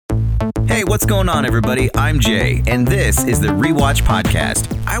Hey, what's going on, everybody? I'm Jay, and this is the Rewatch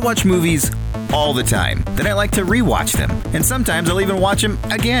Podcast. I watch movies all the time. Then I like to rewatch them, and sometimes I'll even watch them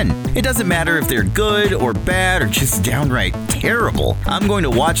again. It doesn't matter if they're good or bad or just downright terrible. I'm going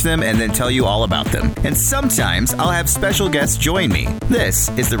to watch them and then tell you all about them. And sometimes I'll have special guests join me. This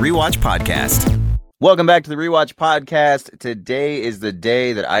is the Rewatch Podcast. Welcome back to the Rewatch Podcast. Today is the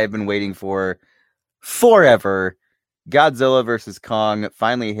day that I have been waiting for forever. Godzilla vs. Kong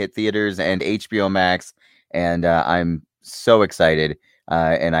finally hit theaters and HBO Max, and I'm so excited.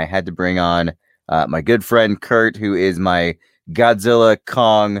 And I had to bring on my good friend Kurt, who is my Godzilla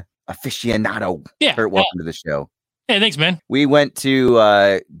Kong aficionado. Yeah, Kurt, welcome to the show. Hey, thanks, man. We went to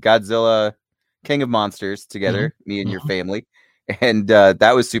Godzilla King of Monsters together, me and your family, and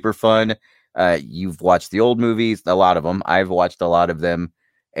that was super fun. You've watched the old movies, a lot of them. I've watched a lot of them,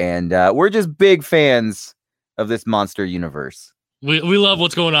 and we're just big fans of this monster universe. We love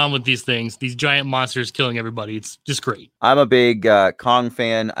what's going on with these things, these giant monsters killing everybody. It's just great. I'm a big Kong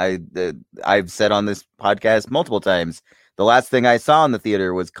fan. I've said on this podcast multiple times, the last thing I saw in the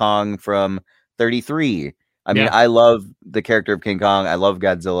theater was Kong from 33. I mean, I love the character of King Kong. I love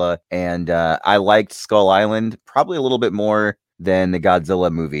Godzilla, and I liked Skull Island probably a little bit more than the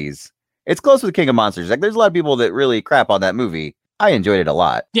Godzilla movies. It's close to the King of Monsters. Like, there's a lot of people that really crap on that movie. I enjoyed it a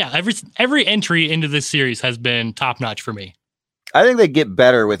lot. Yeah, every entry into this series has been top notch for me. I think they get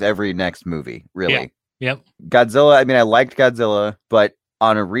better with every next movie, really. Yeah. Yep. Godzilla, I mean, I liked Godzilla, but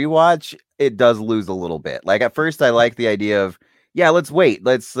on a rewatch, it does lose a little bit. Like, at first, I liked the idea of, let's wait.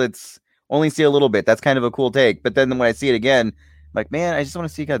 Let's only see a little bit. That's kind of a cool take. But then when I see it again, I'm like, man, I just want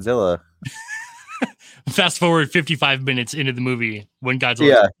to see Godzilla. Fast forward 55 minutes into the movie when Godzilla.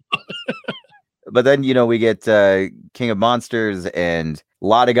 Yeah. But then, we get King of Monsters and a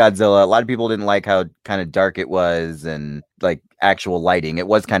lot of Godzilla. A lot of people didn't like how kind of dark it was and like actual lighting. It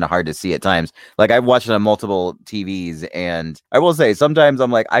was kind of hard to see at times. Like, I've watched it on multiple TVs, and I will say sometimes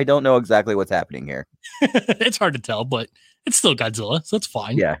I'm like, I don't know exactly what's happening here. It's hard to tell, but it's still Godzilla, so it's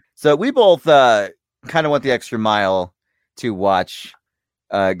fine. Yeah. So we both kind of went the extra mile to watch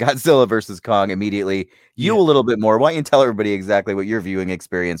Godzilla vs. Kong immediately. You a little bit more. Why don't you tell everybody exactly what your viewing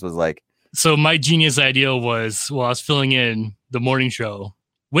experience was like? So my genius idea was, I was filling in the morning show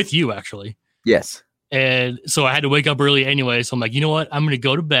with you, actually. Yes. And so I had to wake up early anyway. So I'm like, you know what? I'm going to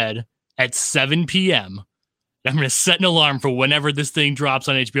go to bed at 7 p.m. I'm going to set an alarm for whenever this thing drops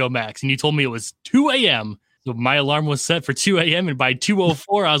on HBO Max. And you told me it was 2 a.m. So my alarm was set for 2 a.m. And by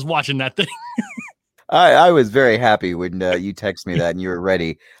 2:04, I was watching that thing. I was very happy when you texted me that and you were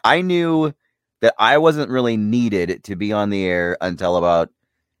ready. I knew that I wasn't really needed to be on the air until about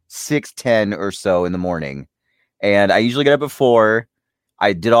 6:10 or so in the morning. And I usually get up at 4.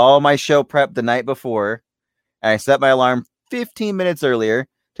 I did all my show prep the night before, and I set my alarm 15 minutes earlier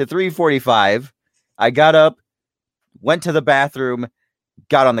to 3:45. I got up, went to the bathroom,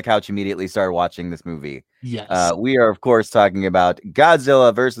 got on the couch immediately, started watching this movie. Yes. We are, of course, talking about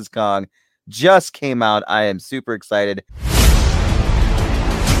Godzilla vs. Kong. Just came out. I am super excited.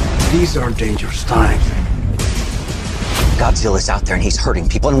 These are dangerous times. Godzilla's out there and he's hurting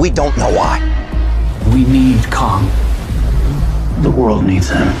people, and we don't know why. We need Kong. The world needs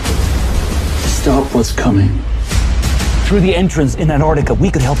him. Stop what's coming. Through the entrance in Antarctica, we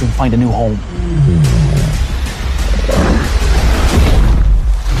could help him find a new home.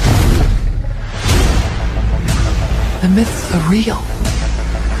 The myths are real.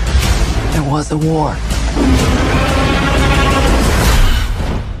 There was a war.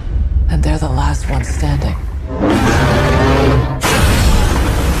 And they're the last ones standing.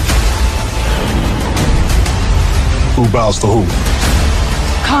 Who bows to who?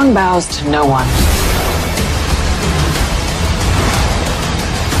 Kong bows to no one.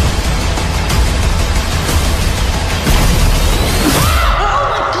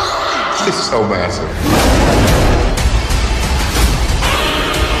 It's so massive.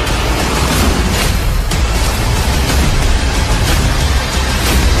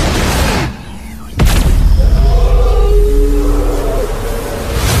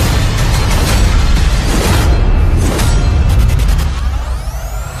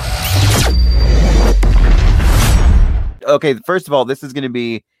 Okay, first of all, this is going to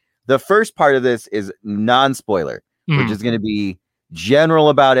be the first part of this is non-spoiler, which is going to be general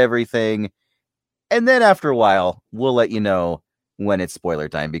about everything. And then after a while, we'll let you know when it's spoiler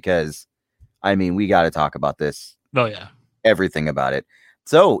time, because I mean, we got to talk about this. Oh, yeah. Everything about it.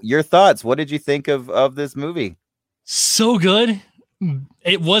 So your thoughts, what did you think of this movie? So good.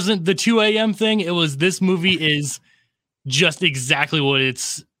 It wasn't the 2 a.m. thing. It was, this movie is just exactly what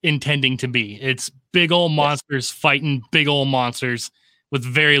it's intending to be. It's big old monsters fighting big old monsters. with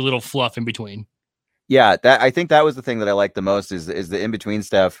very little fluff in between. Yeah, that I think that was the thing that I liked the most is the in between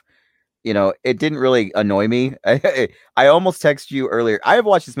stuff. You know, it didn't really annoy me. I almost texted you earlier. I have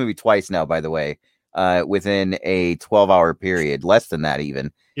watched this movie twice now, by the way, within a 12-hour period, less than that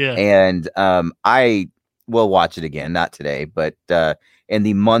even. Yeah. And I will watch it again, not today, but in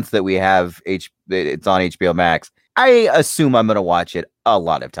the month that we have it's on HBO Max. I assume I'm going to watch it a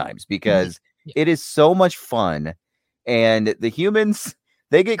lot of times because it is so much fun. And the humans,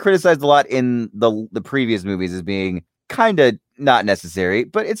 they get criticized a lot in the previous movies as being kind of not necessary,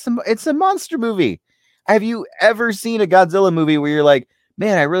 but it's a monster movie. Have you ever seen a Godzilla movie where you're like,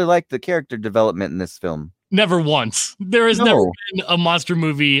 man, I really like the character development in this film? Never once. There has never been a monster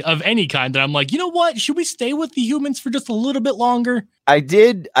movie of any kind that I'm like, you know what? Should we stay with the humans for just a little bit longer? I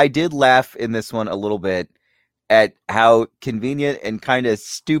did laugh in this one a little bit at how convenient and kind of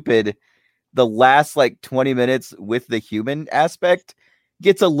stupid the last like 20 minutes with the human aspect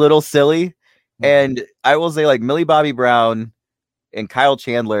gets a little silly. And I will say, like, Millie Bobby Brown and Kyle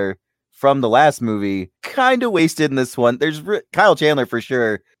Chandler from the last movie kind of wasted in this one. There's Kyle Chandler for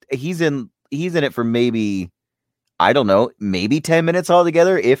sure. He's in it for maybe, I don't know, maybe 10 minutes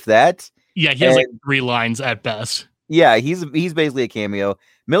altogether, if that. Yeah, he has like 3 lines at best. Yeah, he's basically a cameo.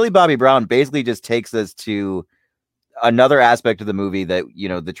 Millie Bobby Brown basically just takes us to another aspect of the movie that, you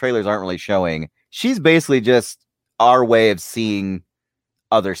know, the trailers aren't really showing. She's basically just our way of seeing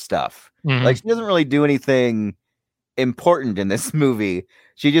other stuff. Like, she doesn't really do anything important in this movie.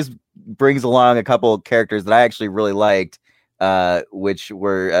 She just brings along a couple of characters that I actually really liked, which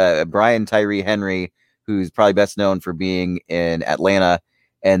were Brian Tyree Henry, who's probably best known for being in Atlanta.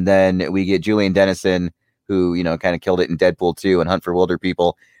 And then we get Julian Dennison, who, you know, kind of killed it in Deadpool 2 and Hunt for Wilder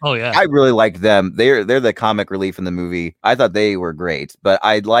People. Oh, yeah. I really liked them. They're the comic relief in the movie. I thought they were great, but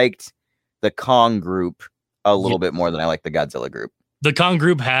I liked the Kong group a little bit more than I liked the Godzilla group. The Kong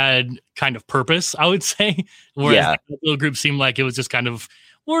group had kind of purpose, I would say. Whereas the little group seemed like it was just kind of,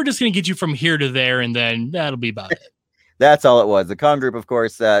 we're just going to get you from here to there, and then that'll be about it. That's all it was. The Kong group, of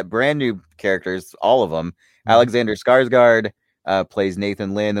course, brand new characters, all of them. Alexander Skarsgård plays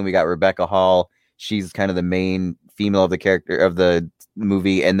Nathan Lin. Then we got Rebecca Hall. She's kind of the main female of the character of the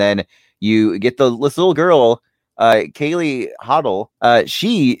movie. And then you get this little girl, Kaylee Hoddle.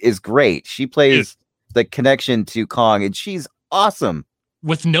 She is great. She plays the connection to Kong, and she's awesome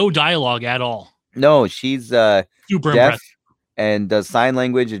with no dialogue at all. No, she's super deaf impressive and does sign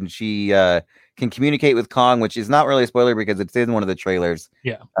language, and she can communicate with Kong, which is not really a spoiler because it's in one of the trailers.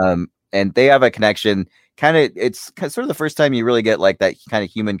 Yeah. And they have a connection. It's sort of the first time you really get like that kind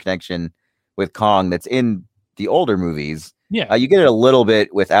of human connection with Kong that's in the older movies. Yeah. You get it a little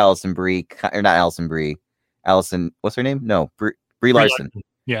bit with Alison Brie, or not Alison Brie. Allison, what's her name? No, Brie Larson.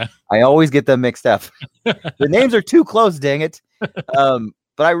 Yeah. I always get them mixed up. The names are too close, dang it.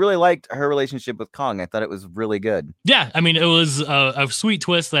 But I really liked her relationship with Kong. I thought it was really good. Yeah, I mean, it was a sweet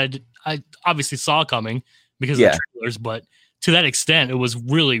twist that I obviously saw coming because of the trailers, but to that extent, it was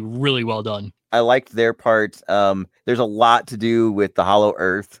really, really well done. I liked their part. There's a lot to do with the Hollow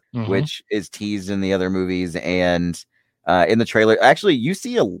Earth, which is teased in the other movies and in the trailer. Actually, you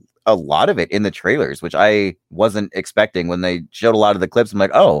see a lot of it in the trailers, which I wasn't expecting when they showed a lot of the clips. I'm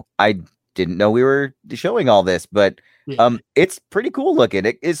like, oh, I didn't know we were showing all this, but it's pretty cool looking.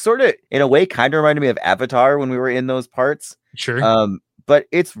 It's sort of, in a way, kind of reminded me of Avatar when we were in those parts. Sure. But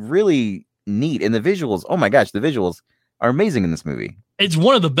it's really neat. And the visuals, oh my gosh, the visuals are amazing in this movie. It's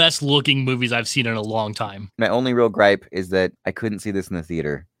one of the best looking movies I've seen in a long time. My only real gripe is that I couldn't see this in the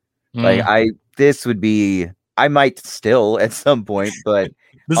theater. This would be, I might still at some point, but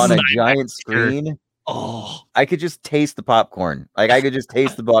on a giant screen, I could just taste the popcorn. Like, I could just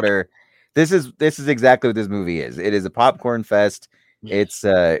taste the butter. This is exactly what this movie is. It is a popcorn fest. Yeah.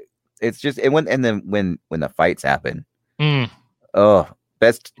 It's just, and when the fights happen,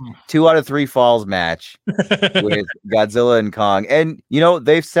 best 2 out of 3 falls match with Godzilla and Kong. And you know,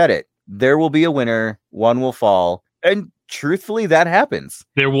 they've said it. There will be a winner, one will fall. And truthfully, that happens.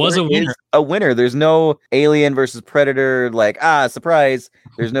 There was a winner. A winner. There's no Alien versus Predator, like, surprise.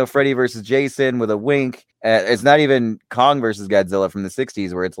 There's no Freddy versus Jason with a wink. It's not even Kong versus Godzilla from the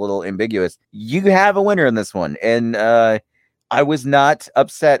 60s where it's a little ambiguous. You have a winner in this one. And I was not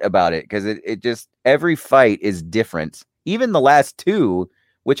upset about it because it just, every fight is different. Even the last 2,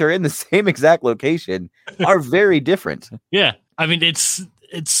 which are in the same exact location, are very different. Yeah. I mean, it's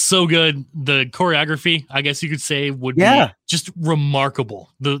so good. The choreography, I guess you could say, would be just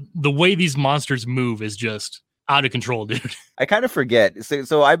remarkable. The way these monsters move is just out of control, dude. I kind of forget.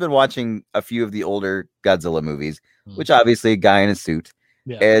 So I've been watching a few of the older Godzilla movies, which obviously a guy in a suit.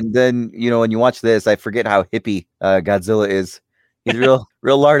 Yeah. And then, you know, when you watch this, I forget how hippie Godzilla is. He's real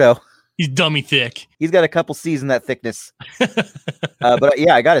Lardo. He's dummy thick. He's got a couple C's in that thickness. But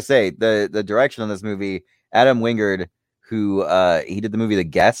yeah, I gotta say the direction on this movie, Adam Wingard, who he did the movie The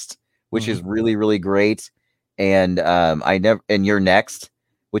Guest, which is really, really great, and You're Next,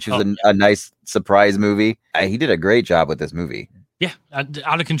 which was a nice surprise movie. He did a great job with this movie. Yeah,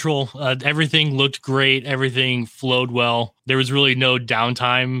 out of control. Everything looked great. Everything flowed well. There was really no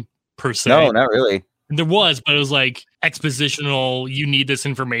downtime per se. No, not really. There was, but it was like expositional. You need this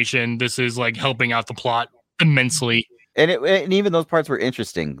information. This is like helping out the plot immensely. And even those parts were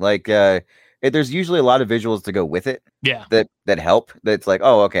interesting. Like there's usually a lot of visuals to go with it. Yeah, that help. That's like,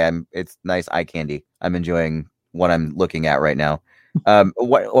 oh, okay, it's nice eye candy. I'm enjoying what I'm looking at right now.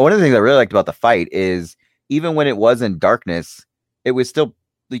 One of the things I really liked about the fight is even when it was in darkness, it was still,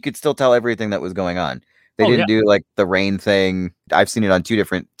 you could still tell everything that was going on. They didn't do like the rain thing. I've seen it on 2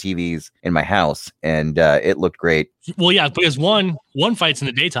 different TVs in my house, and it looked great. Well, yeah, because one fight's in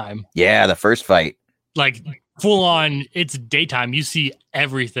the daytime. Yeah, the first fight, like full on, it's daytime. You see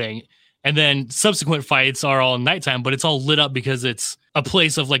everything, and then subsequent fights are all nighttime, but it's all lit up because it's a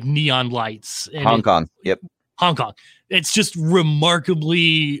place of like neon lights. And Hong Kong. Yep, Hong Kong. It's just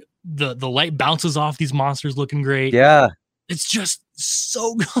remarkably the light bounces off these monsters, looking great. Yeah, it's just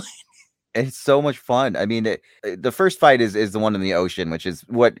so good. It's so much fun. I mean, the first fight is the one in the ocean, which is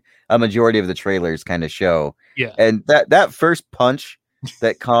what a majority of the trailers kind of show. Yeah. And that first punch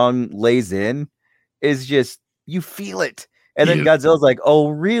that Kong lays in is just, you feel it. And then Godzilla's like, oh,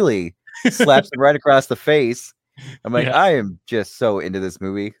 really? Slaps him right across the face. I'm like, I am just so into this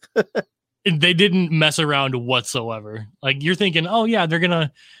movie. They didn't mess around whatsoever. Like, you're thinking, oh yeah,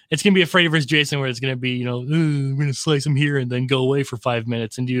 it's gonna be a Freddy vs. Jason where it's gonna be, we're gonna slice him here and then go away for 5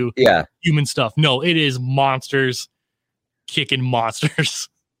 minutes and do human stuff. No, it is monsters kicking monsters.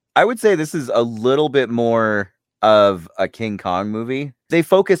 I would say this is a little bit more of a King Kong movie. They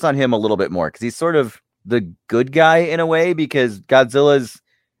focus on him a little bit more because he's sort of the good guy in a way, because Godzilla's,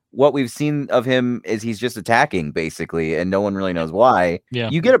 what we've seen of him is he's just attacking basically, and no one really knows why. Yeah.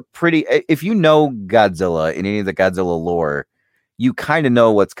 You get if you know Godzilla in any of the Godzilla lore, you kind of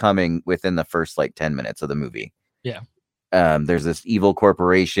know what's coming within the first like 10 minutes of the movie. Yeah. There's this evil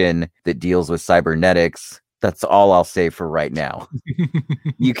corporation that deals with cybernetics. That's all I'll say for right now.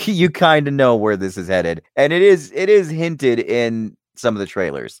 You kind of know where this is headed, and it is hinted in some of the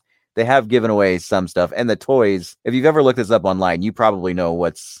trailers. They have given away some stuff, and the toys. If you've ever looked this up online, you probably know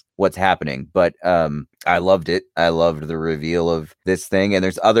what's happening. But I loved it. I loved the reveal of this thing, and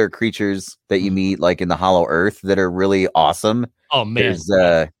there's other creatures that you meet, like in the Hollow Earth, that are really awesome. Oh man,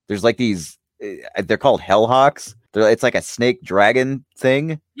 there's like these. They're called Hellhawks. It's like a snake dragon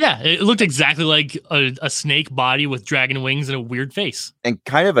thing. Yeah, it looked exactly like a snake body with dragon wings and a weird face, and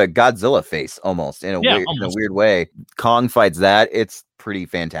kind of a Godzilla face almost in a weird way. Kong fights that. It's pretty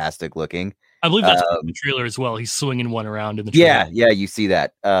fantastic looking. I believe that's in the trailer as well. He's swinging one around in the trailer. Yeah, you see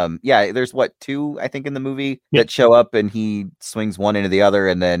that. There's 2 I think in the movie that show up, and he swings one into the other,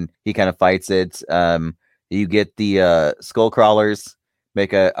 and then he kind of fights it. You get the skull crawlers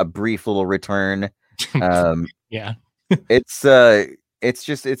make a brief little return. Yeah. It's a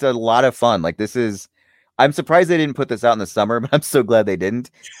lot of fun. Like, I'm surprised they didn't put this out in the summer, but I'm so glad they didn't,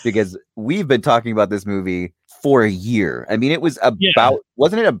 because we've been talking about this movie for a year. I mean, it was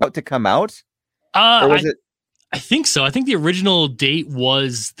wasn't it about to come out? Or was it? I think so. I think the original date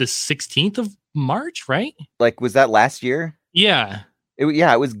was the 16th of March, right? Like, was that last year? Yeah. It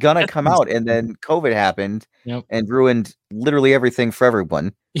was gonna come out, and then COVID happened and ruined literally everything for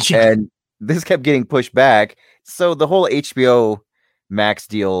everyone. Yeah. And this kept getting pushed back. So the whole HBO Max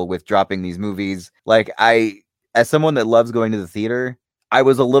deal with dropping these movies, like, as someone that loves going to the theater, I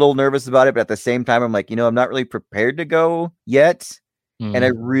was a little nervous about it, but at the same time, I'm like, I'm not really prepared to go yet. And I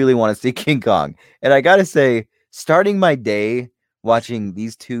really want to see King Kong. And I got to say, starting my day watching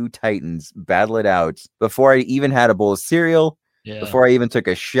these 2 titans battle it out before I even had a bowl of cereal, before I even took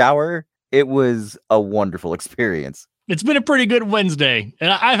a shower, it was a wonderful experience. It's been a pretty good Wednesday,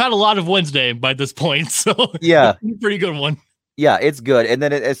 and I've had a lot of Wednesday by this point, so yeah, it's a pretty good one. Yeah, it's good. And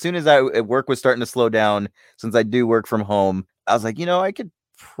then as soon as work was starting to slow down, since I do work from home, I was like, I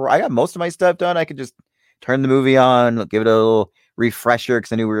got most of my stuff done. I could just turn the movie on, give it a little refresher,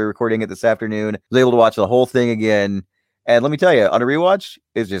 because I knew we were recording it this afternoon. I was able to watch the whole thing again, and let me tell you, on a rewatch,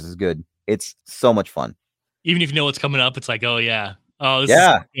 it's just as good. It's so much fun. Even if you know what's coming up, it's like, oh yeah. Oh, this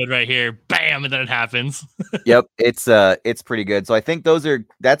is good right here. Bam, and then it happens. Yep, it's pretty good. So I think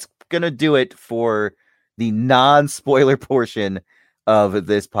that's gonna do it for the non-spoiler portion of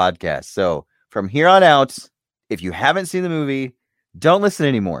this podcast. So from here on out, if you haven't seen the movie, don't listen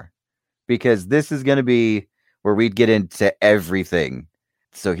anymore, because this is gonna be where we'd get into everything.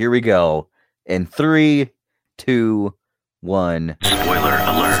 So here we go. In 3, 2, 1. Spoiler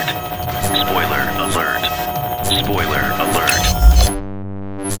alert. Spoiler alert. Spoiler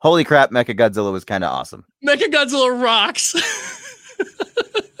alert. Holy crap, Mechagodzilla was kind of awesome. Mechagodzilla rocks.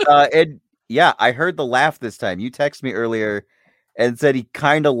 And yeah, I heard the laugh this time. You texted me earlier and said he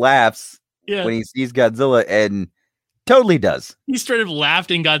kind of laughs when he sees Godzilla, and totally does. He straight up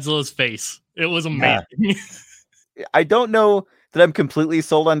laughed in Godzilla's face. It was amazing. Yeah. I don't know that I'm completely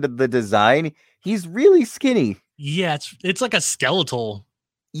sold on the design. He's really skinny. Yeah, it's like a skeletal.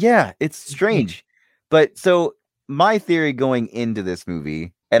 Yeah, it's strange. But so my theory going into this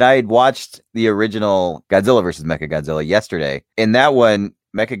movie, and I had watched the original Godzilla versus Mechagodzilla yesterday. In that one,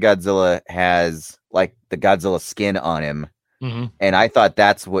 Mechagodzilla has like the Godzilla skin on him. Mm-hmm. And I thought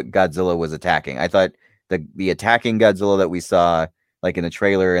that's what Godzilla was attacking. I thought the attacking Godzilla that we saw like in the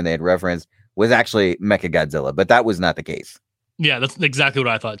trailer and they had referenced was actually Mechagodzilla, but that was not the case. Yeah, that's exactly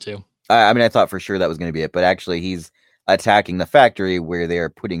what I thought too. I mean, I thought for sure that was going to be it, but actually he's attacking the factory where they are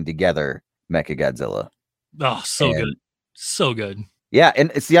putting together Mechagodzilla. Oh, so good. So good. Yeah,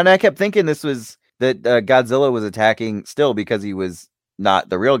 and see, and I kept thinking this was that Godzilla was attacking still because he was not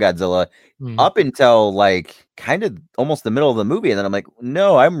the real Godzilla up until like kind of almost the middle of the movie. And then I'm like,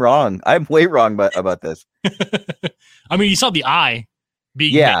 no, I'm wrong. I'm way wrong about this. I mean, you saw the eye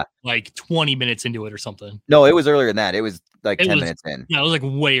being hit, like 20 minutes into it or something. No, it was earlier than that. It was like 10 minutes in. Yeah, it was like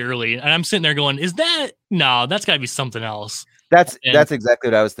way early. And I'm sitting there going, that's gotta be something else. That's exactly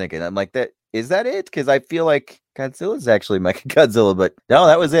what I was thinking. I'm like, is that it? Because I feel like Godzilla's actually Mechagodzilla, but no,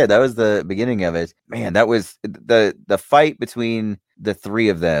 that was it. That was the beginning of it. Man, that was the fight between the three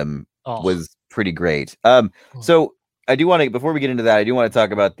of them was pretty great. So I do want to, before we get into that, I do want to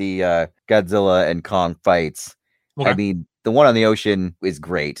talk about the Godzilla and Kong fights. Okay. I mean, the one on the ocean is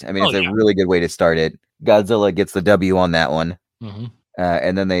great. I mean, it's a really good way to start it. Godzilla gets the W on that one. Mm-hmm.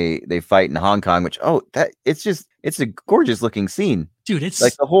 And then they fight in Hong Kong, which it's a gorgeous looking scene. Dude, it's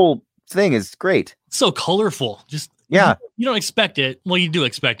like the whole thing is great. So colorful. Just you don't expect it. Well, you do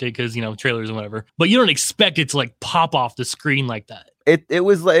expect it because trailers and whatever, but you don't expect it to like pop off the screen like that. It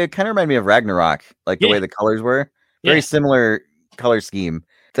was like, it kind of reminded me of Ragnarok, like the way the colors were. Very similar color scheme.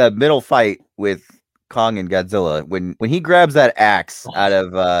 The middle fight with Kong and Godzilla, when he grabs that axe out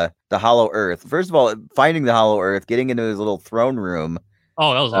of the Hollow Earth. First of all, finding the Hollow Earth, getting into his little throne room.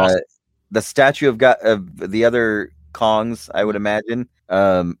 Oh, that was awesome. The statue of the other Kongs, I would imagine.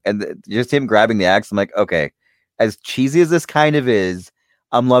 And just him grabbing the axe, I'm like, okay, as cheesy as this kind of is,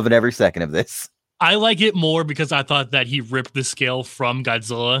 I'm loving every second of this. I like it more because I thought that he ripped the scale from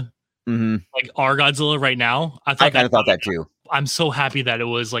Godzilla, like our Godzilla right now. I kind of thought that too. I'm so happy that it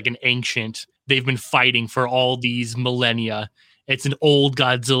was like an ancient. They've been fighting for all these millennia. It's an old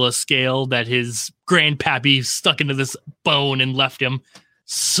Godzilla scale that his grandpappy stuck into this bone and left him.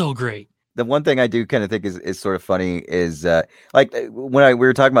 So great. The one thing I do kind of think is sort of funny is like when we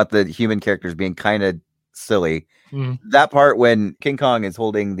were talking about the human characters being kind of silly. That part when King Kong is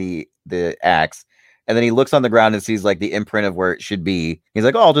holding the axe and then he looks on the ground and sees like the imprint of where it should be. He's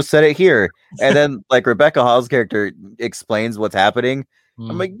like, oh, I'll just set it here. And then like Rebecca Hall's character explains what's happening.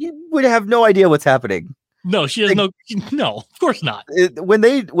 I'm like, you would have no idea what's happening. No, she has no, of course not. When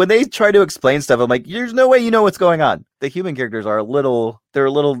they try to explain stuff, I'm like, there's no way you know what's going on. The human characters are a little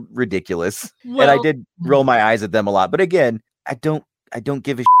ridiculous. Well, and I did roll my eyes at them a lot. But again, I don't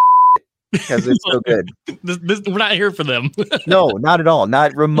give a because it's so good. We're not here for them. No, not at all.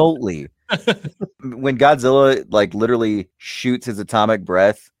 Not remotely. When Godzilla like literally shoots his atomic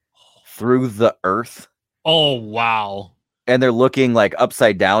breath through the earth. Oh, wow. And they're looking like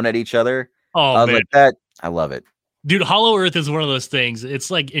upside down at each other. Oh, man. Like that. I love it. Dude, Hollow Earth is one of those things.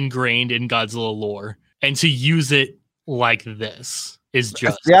 It's like ingrained in Godzilla lore. And to use it like this is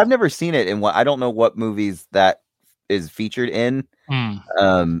just... Yeah, I've never seen it in I don't know what movies that is featured in.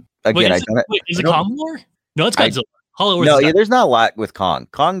 Again, is it Kong lore? No, it's Godzilla. Hollow Earth. No, there's not a lot with Kong.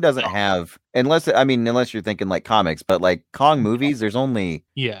 Kong doesn't have, unless you're thinking like comics, but like Kong movies, there's only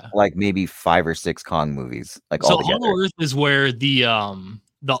like maybe 5 or 6 Kong movies. Like all together. Hollow Earth is where the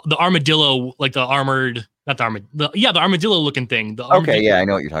armadillo, like the armored, not the armored, the armadillo looking thing. I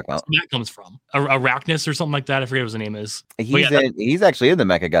know what you're talking about. That comes from Arachnus or something like that. I forget what his name is. He's actually in the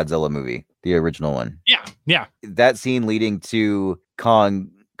Mechagodzilla movie, the original one. Yeah. That scene leading to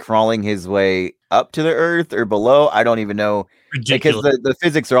Kong crawling his way up to the earth or below, I don't even know. Ridiculous. Because the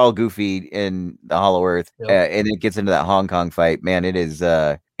physics are all goofy in the Hollow Earth, and it gets into that Hong Kong fight. Man, it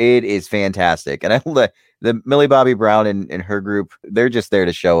is fantastic. And I the Millie Bobby Brown and her group, they're just there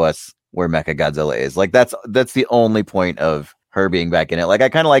to show us where Mechagodzilla is. Like that's the only point of her being back in it. Like I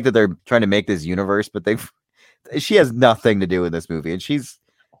kind of like that they're trying to make this universe, but she has nothing to do in this movie, and she's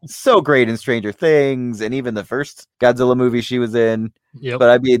so great in Stranger Things and even the first Godzilla movie she was in. Yep. But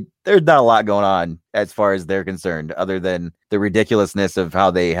I mean, there's not a lot going on as far as they're concerned, other than the ridiculousness of how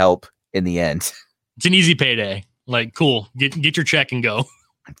they help in the end. It's an easy payday. Like, cool. Get your check and go.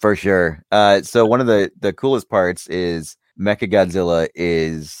 For sure. So one of the coolest parts is Mechagodzilla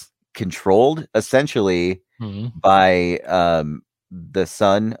is controlled essentially by the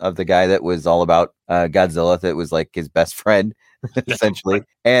son of the guy that was all about Godzilla, that was like his best friend, essentially.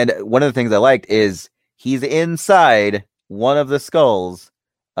 And one of the things I liked is he's inside one of the skulls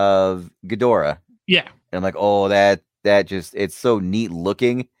of Ghidorah. Yeah. And I'm like, oh, that just, it's so neat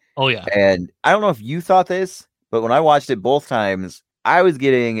looking. Oh, yeah. And I don't know if you thought this, but when I watched it both times, I was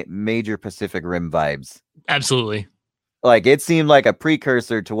getting major Pacific Rim vibes. Absolutely. Like, it seemed like a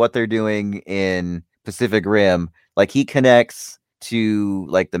precursor to what they're doing in Pacific Rim. Like, he connects to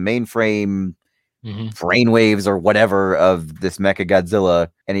like the mainframe brainwaves or whatever of this Mechagodzilla,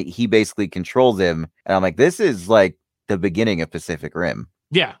 and he basically controls him. And I'm like, this is like the beginning of Pacific Rim.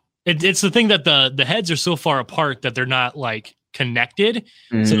 Yeah. It's the thing that the heads are so far apart that they're not like connected.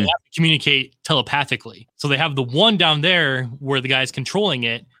 So they have to communicate telepathically. So they have the one down there where the guy's controlling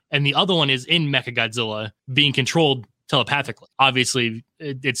it, and the other one is in Mechagodzilla being controlled telepathically. Obviously,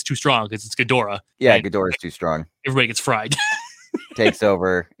 it's too strong because it's Ghidorah. Yeah, Ghidorah's too strong. Everybody gets fried. Takes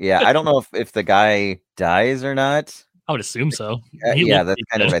over. Yeah, I don't know if the guy dies or not. I would assume so. Yeah, that's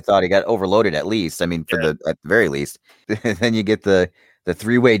kind of what I thought. He got overloaded at least. I mean, at the very least. Then you get the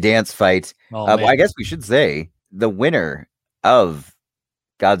three-way dance fight. Well, I guess we should say the winner of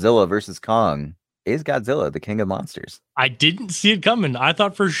Godzilla versus Kong is Godzilla, the king of monsters. I didn't see it coming. I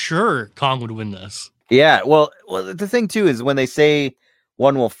thought for sure Kong would win this. Yeah, well, the thing too is when they say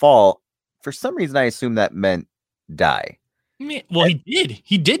one will fall, for some reason I assume that meant die. Well,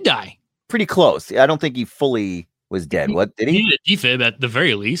 he did die. Pretty close. I don't think he fully was dead. What did he? He did a defib at the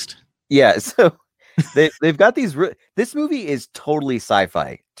very least. Yeah, so they've got these. This movie is totally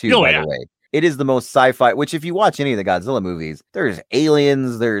sci-fi too. By the way, it is the most sci-fi. Which, if you watch any of the Godzilla movies, there's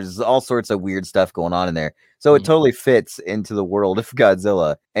aliens, there's all sorts of weird stuff going on in there. So it totally fits into the world of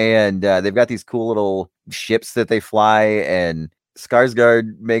Godzilla. And they've got these cool little ships that they fly, and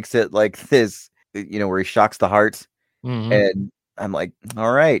Skarsgård makes it like this, where he shocks the heart. And I'm like,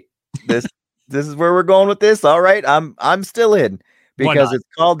 all right, this is where we're going with this. All right, I'm still in, because it's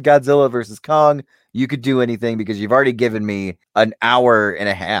called Godzilla versus Kong. You could do anything because you've already given me an hour and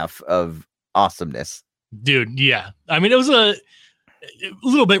a half of awesomeness. Dude, yeah. I mean, it was a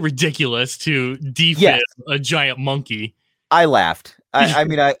little bit ridiculous to defib a giant monkey. I laughed. I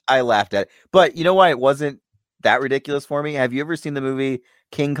mean, I laughed at it. But you know why it wasn't that ridiculous for me? Have you ever seen the movie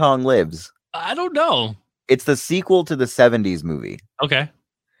King Kong Lives? I don't know. It's the sequel to the 70s movie. Okay.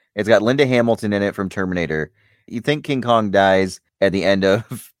 It's got Linda Hamilton in it from Terminator. You think King Kong dies at the end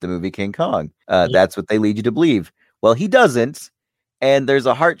of the movie King Kong. That's what they lead you to believe. Well, he doesn't. And there's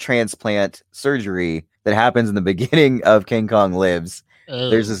a heart transplant surgery that happens in the beginning of King Kong Lives.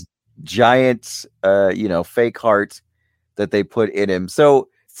 There's this giant, fake heart that they put in him. So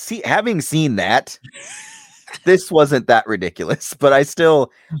having seen that, this wasn't that ridiculous, but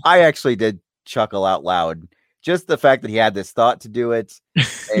I actually did chuckle out loud. Just the fact that he had this thought to do it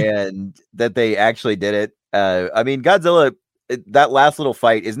and that they actually did it. I mean, Godzilla, that last little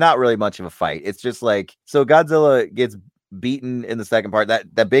fight is not really much of a fight. It's just like, so Godzilla gets beaten in the second part.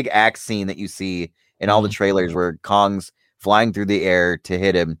 That big axe scene that you see in all the trailers where Kong's flying through the air to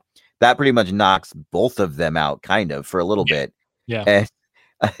hit him, that pretty much knocks both of them out, kind of, for a little bit. Yeah.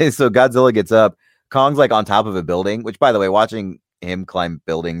 And so Godzilla gets up. Kong's like on top of a building, which, by the way, watching him climb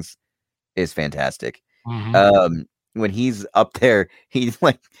buildings is fantastic. When he's up there, he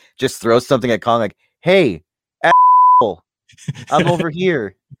like just throws something at Kong, like, "Hey, asshole, I'm over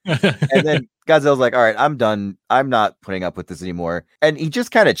here." And then Godzilla's like, "All right, I'm done. I'm not putting up with this anymore." And he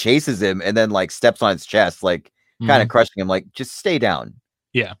just kind of chases him and then like steps on his chest, like kind of crushing him, like, "Just stay down."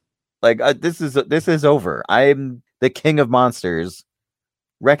 Yeah. Like, this is over. I'm the king of monsters.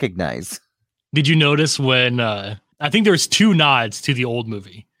 Recognize. Did you notice when I think there was 2 nods to the old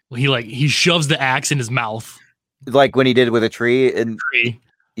movie? He shoves the axe in his mouth, like when he did with a tree.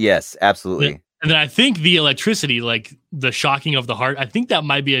 Yes, absolutely. And then I think the electricity, like the shocking of the heart, I think that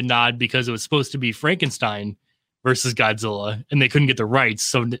might be a nod because it was supposed to be Frankenstein versus Godzilla, and they couldn't get the rights,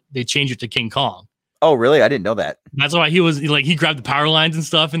 so they changed it to King Kong. Oh, really? I didn't know that. That's why he grabbed the power lines and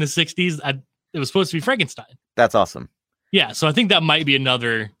stuff in the 60s. It was supposed to be Frankenstein. That's awesome. Yeah, so I think that might be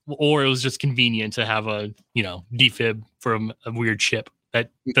another, or it was just convenient to have a defib from a weird ship that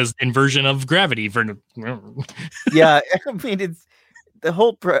does inversion of gravity for. Yeah, I mean, it's the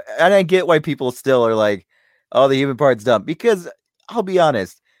whole and I get why people still are like, all the human parts dumb, because I'll be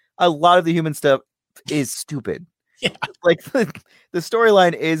honest, a lot of the human stuff is stupid. Yeah. Like the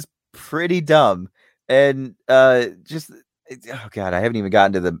storyline is pretty dumb, and just oh god, I haven't even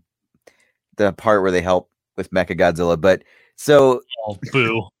gotten to the part where they help with Mechagodzilla, but so Oh,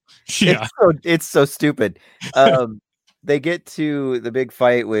 boo. Yeah. it's so stupid. They get to the big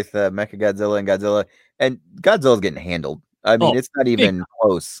fight with Mechagodzilla and Godzilla, and Godzilla's getting handled. I mean, it's not even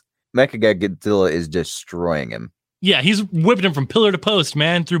close. Mechagodzilla is destroying him. Yeah, he's whipping him from pillar to post,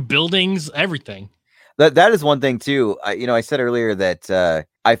 man, through buildings, everything. That is one thing too. I said earlier that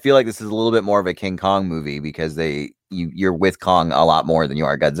I feel like this is a little bit more of a King Kong movie because you're with Kong a lot more than you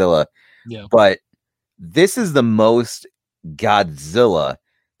are Godzilla. Yeah. But this is the most Godzilla.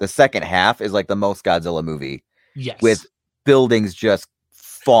 The second half is like the most Godzilla movie. Yes. With buildings just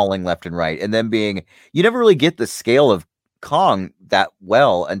falling left and right, and then you never really get the scale of Kong that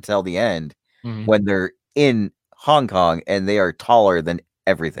well until the end when they're in Hong Kong and they are taller than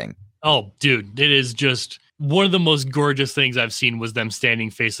everything. Oh, dude, it is just one of the most gorgeous things I've seen was them standing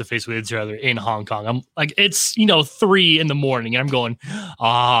face to face with each other in Hong Kong. I'm like, it's 3 a.m. and I'm going,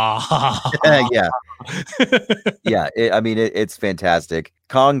 yeah. Yeah, it's fantastic.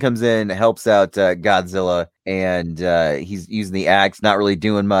 Kong comes in, helps out Godzilla, and he's using the axe, not really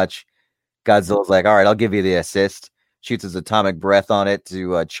doing much. Godzilla's like, all right, I'll give you the assist. Shoots his atomic breath on it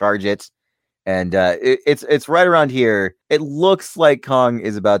to charge it. And it's right around here. It looks like Kong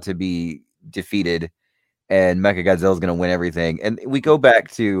is about to be defeated, and Mechagodzilla is going to win everything. And we go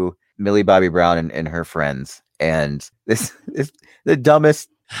back to Millie Bobby Brown and her friends, and this is the dumbest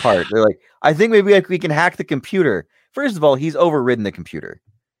part. They're like, I think maybe we can hack the computer. First of all, he's overridden the computer.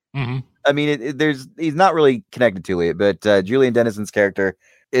 Mm-hmm. I mean, he's not really connected to it, but Julian Dennison's character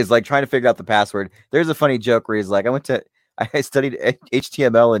is like trying to figure out the password. There's a funny joke where he's like, I studied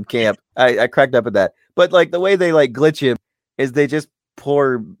HTML in camp. I cracked up at that. But like the way they like glitch him is they just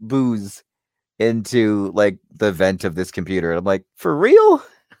pour booze into like the vent of this computer. And I'm like, for real?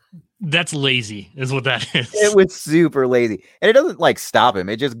 That's lazy is what that is. It was super lazy. And it doesn't like stop him.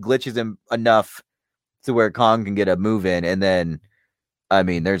 It just glitches him enough to where Kong can get a move in. And then, I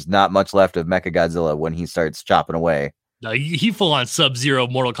mean, there's not much left of Mechagodzilla when he starts chopping away. No, he full on Sub-Zero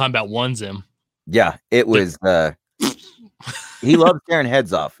Mortal Kombat 1's him. Yeah, it was... he loves tearing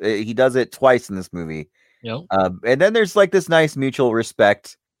heads off. He does it twice in this movie. Yep. And then there's like this nice mutual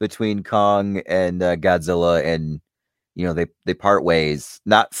respect between Kong and Godzilla, and they part ways,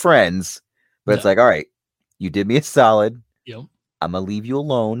 not friends, but it's like, all right, you did me a solid. Yep. I'm gonna leave you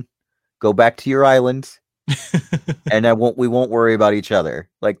alone. Go back to your island, and we won't worry about each other.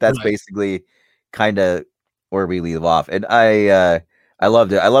 Like that's basically kind of where we leave off. And I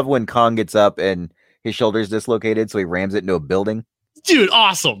loved it. I love when Kong gets up and his shoulder's dislocated, so he rams it into a building. Dude,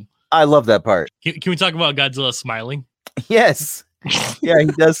 awesome. I love that part. Can we talk about Godzilla smiling? Yes. Yeah, he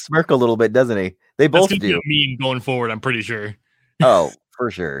does smirk a little bit, doesn't he? They both do. Be a meme going forward, I'm pretty sure. Oh, for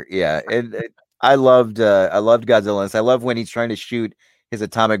sure. Yeah. And I loved Godzilla. I love when he's trying to shoot his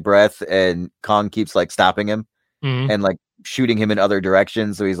atomic breath and Kong keeps like stopping him and like shooting him in other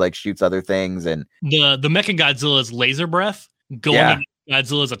directions. So he's like shoots other things. And the Mechagodzilla's laser breath going into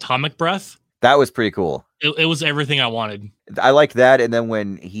Godzilla's atomic breath. That was pretty cool. It was everything I wanted. I liked that. And then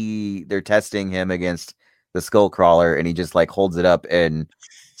when they're testing him against the skull crawler and he just like holds it up and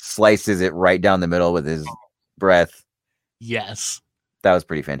slices it right down the middle with his breath. Yes. That was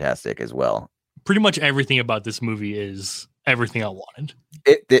pretty fantastic as well. Pretty much everything about this movie is everything I wanted.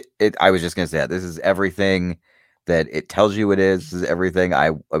 I was just going to say that. This is everything that it tells you it is. This is everything I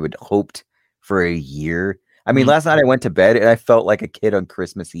would hoped for a year. I mean, last night I went to bed and I felt like a kid on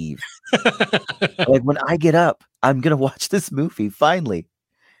Christmas Eve. Like when I get up, I'm going to watch this movie. Finally.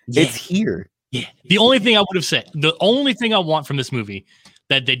 Yeah. It's here. Yeah. The only thing I would have said, the only thing I want from this movie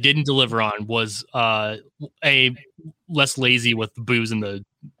that they didn't deliver on was a less lazy with the booze and the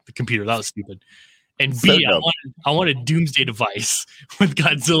computer. That was stupid. And B, I want a doomsday device with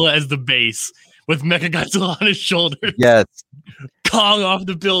Godzilla as the base, with Mechagodzilla on his shoulders. Yes. Kong off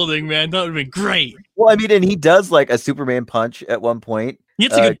the building, man. That would have been great. Well, I mean, and he does like a Superman punch at one point. He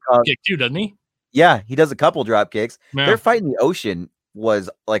hits a good drop kick too, doesn't he? Yeah, he does a couple drop kicks. Yeah. Their fight in the ocean was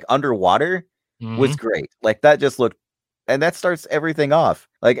like underwater was great. Like that just looked, and that starts everything off.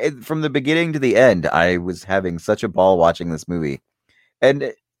 Like from the beginning to the end, I was having such a ball watching this movie.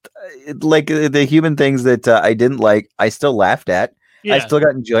 And like the human things that I didn't like, I still laughed at. Yeah. I still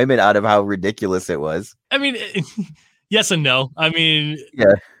got enjoyment out of how ridiculous it was. I mean, yes and no. I mean,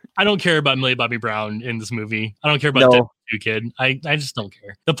 yeah. I don't care about Millie Bobby Brown in this movie. I don't care about that kid. I just don't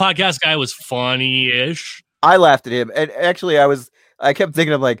care. The podcast guy was funny-ish. I laughed at him. And actually, I kept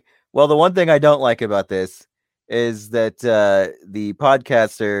thinking, I'm like, well, the one thing I don't like about this is that the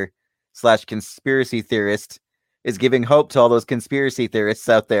podcaster / conspiracy theorist is giving hope to all those conspiracy theorists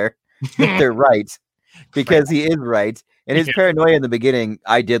out there that they're right, because he is right. And his paranoia in the beginning,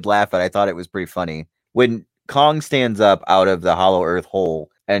 I did laugh at. I thought it was pretty funny when Kong stands up out of the hollow earth hole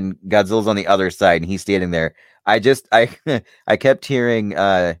and Godzilla's on the other side and he's standing there. I kept hearing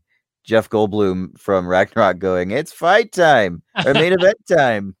Jeff Goldblum from Ragnarok going, "It's fight time or main event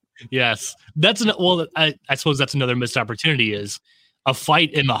time." Yes, I suppose that's another missed opportunity. Is a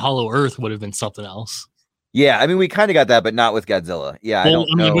fight in the hollow earth would have been something else. Yeah, I mean, we kind of got that, but not with Godzilla. Yeah, I don't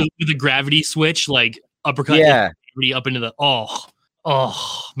know. With the gravity switch, like uppercut, gravity up into the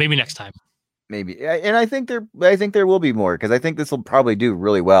maybe next time. Maybe, and I think there will be more, because I think this will probably do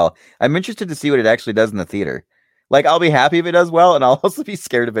really well. I'm interested to see what it actually does in the theater. Like, I'll be happy if it does well, and I'll also be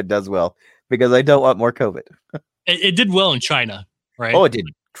scared if it does well, because I don't want more COVID. It did well in China, right? Oh, it did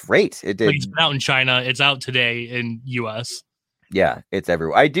great. It did. Like, it's been out in China. It's out today in US. Yeah, it's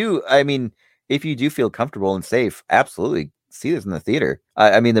everywhere. I mean, if you do feel comfortable and safe, absolutely see this in the theater.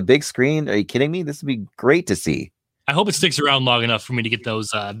 I mean, the big screen. Are you kidding me? This would be great to see. I hope it sticks around long enough for me to get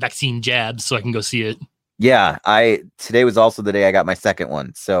those vaccine jabs so I can go see it. Yeah, today was also the day I got my second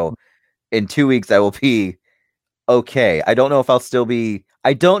one. So in 2 weeks I will be okay. I don't know if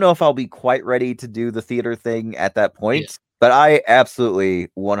I'll be quite ready to do the theater thing at that point, but I absolutely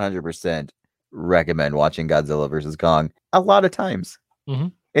 100% recommend watching Godzilla vs. Kong a lot of times. Mm-hmm.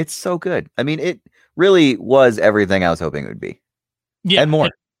 It's so good. I mean, it really was everything I was hoping it would be. Yeah, and more.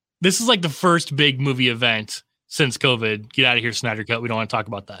 This is like the first big movie event since COVID. Get out of here, Snyder Cut. We don't want to talk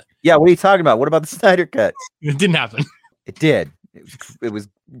about that. Yeah, what are you talking about? What about the Snyder Cut? It didn't happen. It did. It was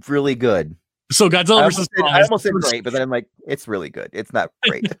really good. So Godzilla vs. Kong. I almost said great, but then I'm like, it's really good. It's not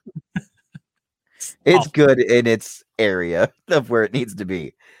great. It's good in its area of where it needs to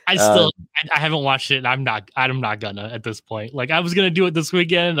be. I haven't watched it. And I'm not gonna at this point. Like, I was gonna do it this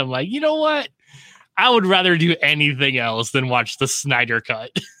weekend, and I'm like, you know what? I would rather do anything else than watch the Snyder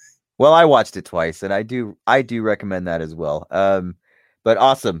Cut. Well, I watched it twice, and I do recommend that as well. But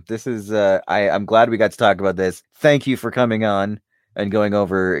awesome. This is I'm glad we got to talk about this. Thank you for coming on and going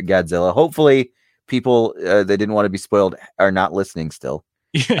over Godzilla. Hopefully people that didn't want to be spoiled are not listening still.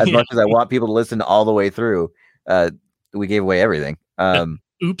 As much as I want people to listen all the way through, we gave away everything.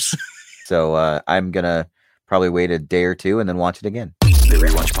 Oops. So I'm gonna probably wait a day or two and then watch it again. The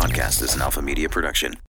Rewatch Podcast is an Alpha Media production.